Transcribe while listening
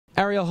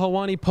Ariel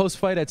Helwani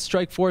post-fight at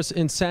Strikeforce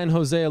in San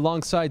Jose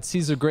alongside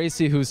Cesar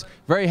Gracie, who's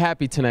very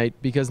happy tonight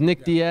because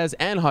Nick Diaz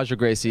and Cesar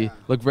Gracie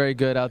look very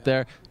good out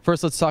there.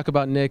 First, let's talk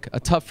about Nick. A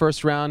tough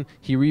first round.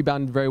 He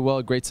rebounded very well.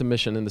 A great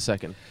submission in the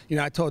second. You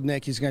know, I told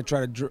Nick he's going to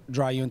try to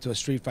draw you into a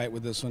street fight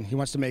with this one. He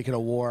wants to make it a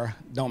war.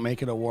 Don't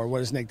make it a war. What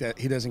is Nick? That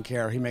he doesn't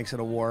care. He makes it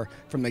a war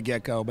from the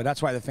get-go. But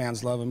that's why the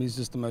fans love him. He's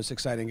just the most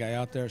exciting guy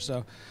out there.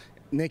 So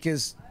Nick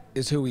is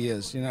who he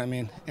is, you know what I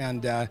mean?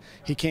 And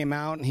he came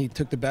out and he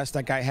took the best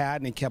that guy had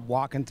and he kept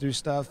walking through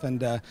stuff,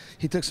 and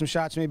he took some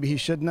shots maybe he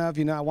shouldn't have.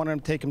 You know, I wanted him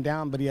to take him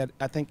down, but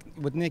I think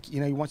with Nick, you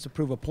know, he wants to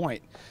prove a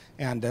point,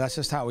 and that's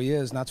just how he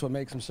is, and that's what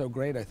makes him so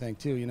great, I think,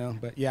 too, you know.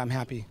 But yeah, I'm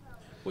happy.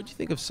 What do you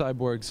think of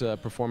Cyborg's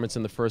performance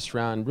in the first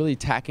round, really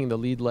attacking the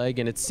lead leg,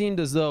 and it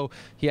seemed as though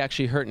he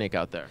actually hurt Nick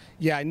out there?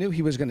 Yeah, I knew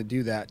he was going to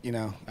do that, you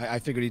know. I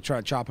figured he'd try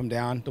to chop him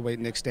down the way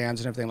Nick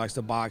stands and everything, likes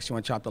to box. You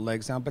want to chop the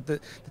legs down. But the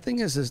thing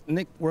is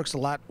Nick works a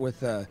lot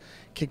with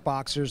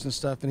kickboxers and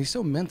stuff, and he's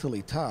so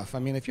mentally tough. I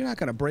mean, if you're not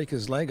going to break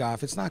his leg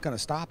off, it's not going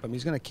to stop him.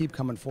 He's going to keep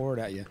coming forward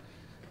at you.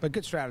 But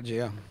good strategy,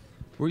 yeah.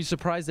 Were you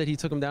surprised that he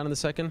took him down in the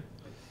second?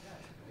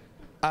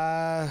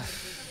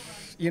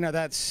 You know,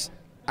 that's...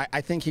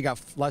 I think he got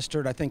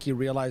flustered. I think he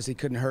realized he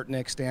couldn't hurt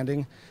Nick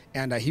standing,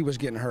 and he was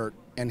getting hurt.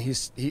 And he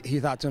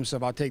thought to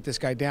himself, "I'll take this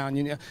guy down."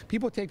 You know,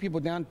 people take people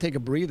down to take a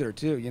breather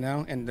too, you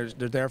know, and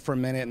they're there for a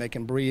minute and they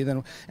can breathe.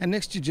 And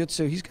Nick's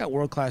jiu-jitsu, he's got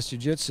world-class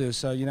jiu-jitsu.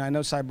 So you know, I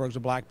know Cyborg's a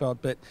black belt,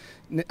 but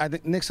I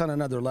think Nick's on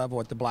another level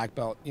at the black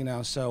belt, you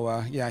know.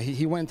 So yeah,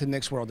 he went into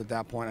Nick's world at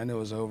that point. I knew it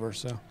was over.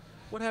 So.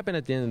 What happened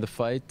at the end of the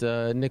fight?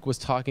 Nick was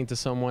talking to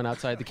someone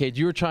outside the cage.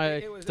 You were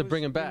trying to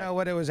bring him back. You know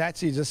what? It was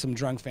actually just some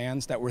drunk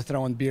fans that were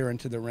throwing beer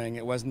into the ring.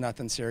 It wasn't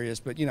nothing serious.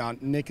 But, you know,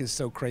 Nick is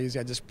so crazy.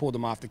 I just pulled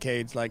him off the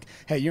cage like,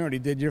 hey, you already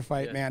did your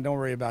fight, man. Don't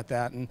worry about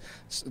that. And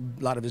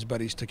a lot of his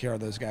buddies took care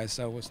of those guys.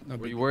 So it was no big deal.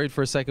 Were you worried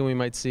for a second we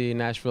might see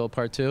Nashville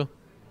Part 2?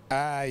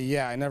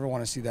 Yeah, I never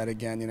want to see that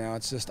again. You know,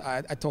 it's just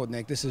I told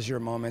Nick, this is your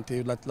moment,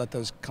 dude. Let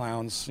those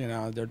clowns, you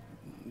know,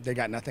 they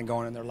got nothing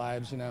going in their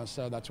lives, you know,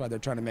 so that's why they're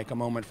trying to make a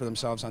moment for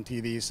themselves on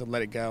TV, so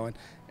let it go.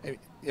 And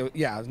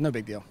yeah, it's no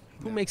big deal.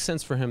 Who makes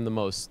sense for him the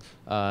most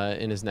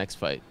in his next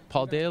fight?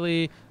 Paul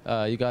Daly,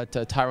 you got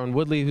Tyron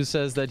Woodley, who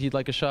says that he'd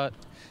like a shot.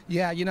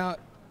 Yeah, you know,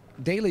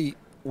 Daly,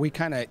 we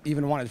kind of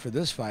even wanted for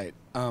this fight,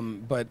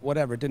 but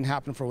whatever, it didn't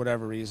happen for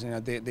whatever reason. You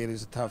know,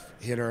 Daly's a tough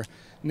hitter.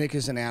 Nick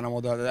is an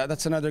animal, though.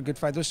 That's another good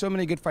fight. There's so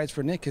many good fights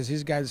for Nick because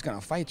he's a guy that's going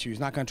to fight you.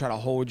 He's not going to try to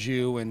hold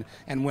you and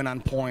win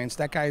on points.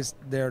 That guy's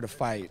there to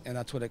fight, and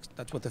that's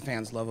what the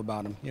fans love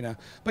about him, you know.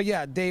 But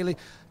yeah, Daly,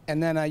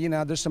 and then you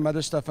know, there's some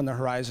other stuff on the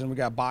horizon. We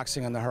got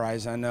boxing on the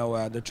horizon. I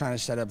know they're trying to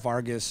set up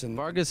Vargas, and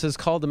Vargas has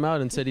called him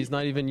out and said he's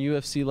not even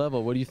UFC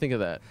level. What do you think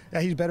of that?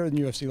 Yeah, he's better than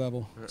UFC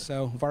level.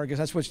 So Vargas,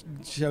 that's what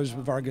shows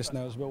Vargas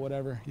knows. But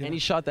whatever. Any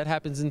shot that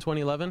happens in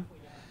 2011?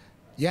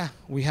 Yeah,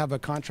 we have a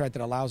contract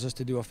that allows us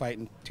to do a fight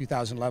in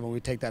 2011. We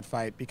take that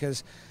fight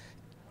because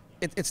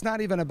it's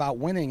not even about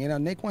winning. You know,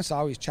 Nick wants to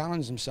always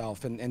challenge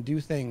himself and do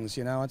things.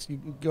 You know, you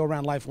go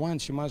around life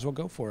once, you might as well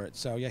go for it.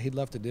 So yeah, he'd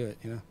love to do it.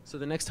 You know. So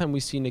the next time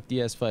we see Nick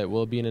Diaz fight,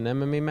 will it be in an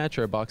MMA match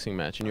or a boxing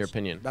match, in your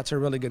opinion? That's a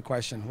really good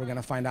question. We're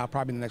gonna find out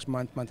probably in the next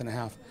month and a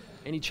half.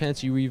 Any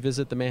chance you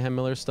revisit the Mayhem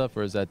Miller stuff,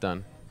 or is that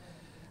done?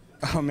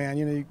 Oh man,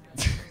 you know,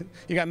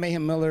 you got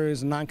Mayhem Miller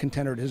who's a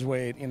non-contender at his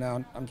weight. You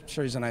know, I'm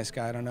sure he's a nice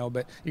guy. I don't know,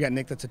 but you got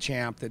Nick that's a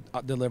champ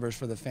that delivers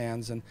for the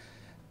fans, and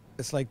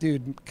it's like,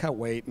 dude, cut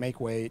weight, make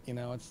weight. You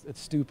know, it's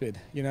stupid.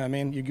 You know what I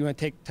mean? You're going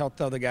to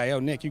tell the guy, oh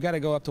Nick, you got to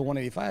go up to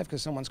 185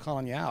 because someone's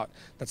calling you out.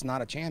 That's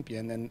not a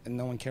champion, and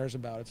no one cares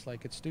about it. It's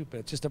like, it's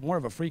stupid. It's just more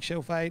of a freak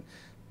show fight.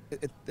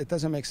 It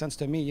doesn't make sense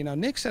to me. You know,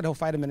 Nick said he'll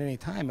fight him at any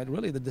time, and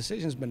really the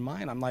decision's been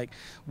mine. I'm like,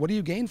 what do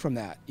you gain from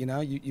that? You know,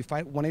 you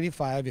fight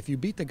 185. If you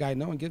beat the guy,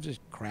 no one gives a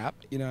crap.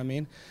 You know what I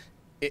mean?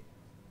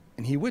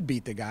 And he would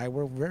beat the guy.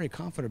 We're very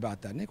confident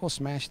about that. Nick will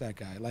smash that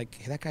guy.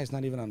 Like, that guy's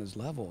not even on his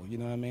level. You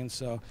know what I mean?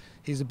 So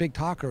he's a big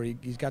talker.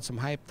 He's got some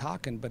hype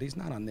talking, but he's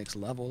not on Nick's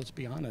level. Let's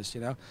be honest.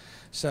 You know,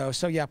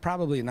 so yeah,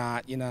 probably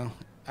not. You know,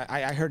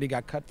 I heard he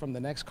got cut from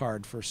the next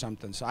card for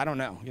something. So I don't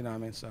know. You know what I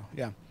mean? So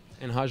yeah.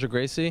 And Cesar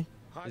Gracie?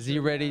 Is he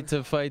ready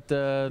to fight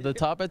the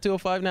top at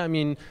 205 now? I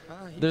mean,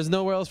 there's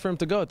nowhere else for him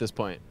to go at this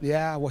point.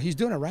 Yeah, well, he's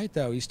doing it right,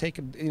 though. He's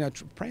taking, you know,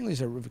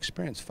 Prangley's an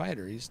experienced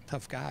fighter. He's a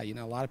tough guy. You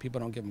know, a lot of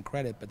people don't give him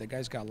credit, but the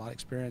guy's got a lot of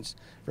experience,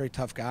 very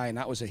tough guy, and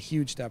that was a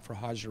huge step for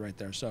Cesar right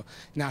there. So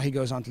now he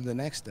goes on to the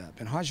next step.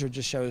 And Cesar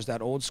just shows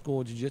that old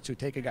school jiu-jitsu,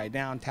 take a guy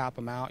down, tap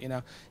him out. You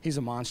know, he's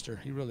a monster.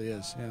 He really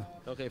is, yeah.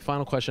 Okay,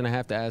 final question I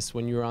have to ask.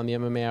 When you were on the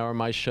MMA Hour,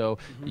 my show,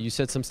 you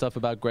said some stuff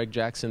about Greg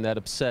Jackson that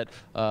upset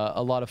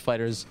a lot of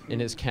fighters in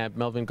his camp.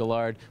 Melvin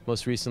Guillard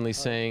most recently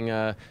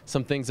saying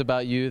some things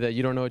about you that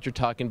you don't know what you're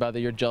talking about, that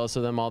you're jealous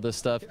of them, all this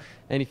stuff.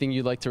 Anything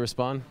you'd like to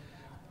respond?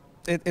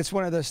 It's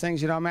one of those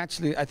things, you know.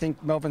 I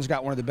think Melvin's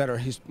got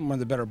he's one of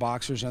the better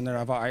boxers in there.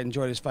 I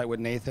enjoyed his fight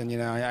with Nathan. You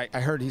know, I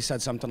heard he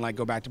said something like,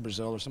 go back to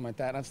Brazil or something like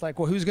that. And it's like,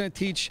 well, who's going to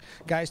teach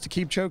guys to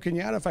keep choking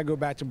you out if I go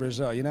back to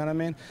Brazil? You know what I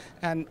mean?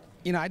 And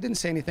you know, I didn't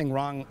say anything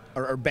wrong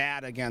or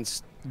bad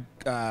against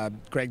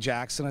Greg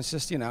Jackson. It's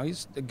just, you know,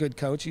 he's a good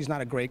coach. He's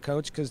not a great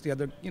coach because the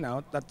other, you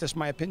know, that's just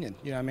my opinion.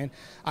 You know what I mean?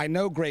 I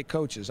know great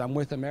coaches. I'm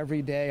with them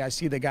every day. I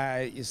see the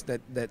guys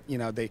that you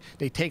know, they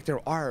take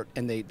their art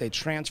and they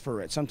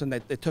transfer it, something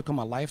that it took them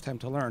a lifetime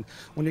to learn.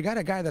 When you got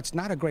a guy that's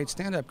not a great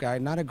stand-up guy,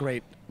 not a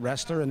great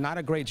wrestler, and not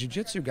a great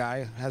jiu-jitsu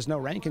guy, has no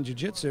rank in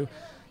jiu-jitsu,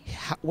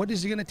 what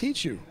is he going to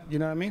teach you? You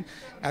know what I mean?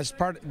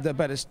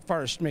 But as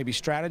far as maybe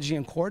strategy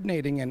and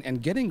coordinating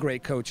and getting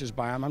great coaches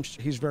by him,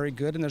 he's very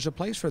good, and there's a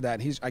place for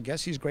that. I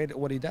guess he's great at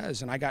what he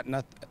does, and I got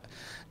nothing.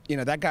 You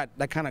know, that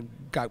kind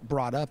of got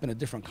brought up in a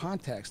different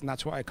context, and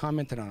that's why I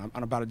commented on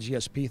about a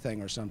GSP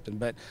thing or something.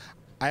 But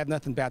I have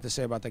nothing bad to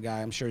say about the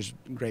guy. I'm sure he's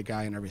a great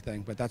guy and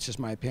everything, but that's just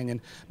my opinion.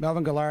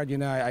 Melvin Guillard, you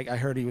know, I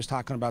heard he was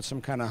talking about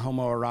some kind of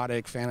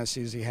homoerotic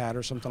fantasies he had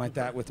or something like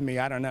that with me.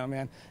 I don't know,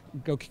 man.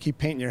 Go keep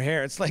painting your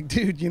hair. It's like,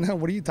 dude, you know,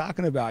 what are you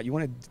talking about? You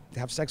want to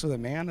have sex with a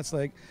man? It's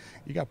like,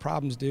 you got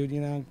problems, dude.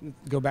 You know,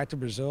 go back to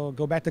Brazil,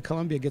 go back to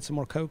Colombia, get some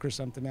more coke or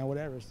something, man,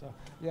 whatever. So,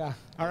 yeah,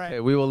 all right. Okay,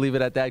 we will leave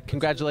it at that.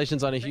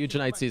 Congratulations on a huge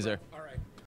night, Cesar.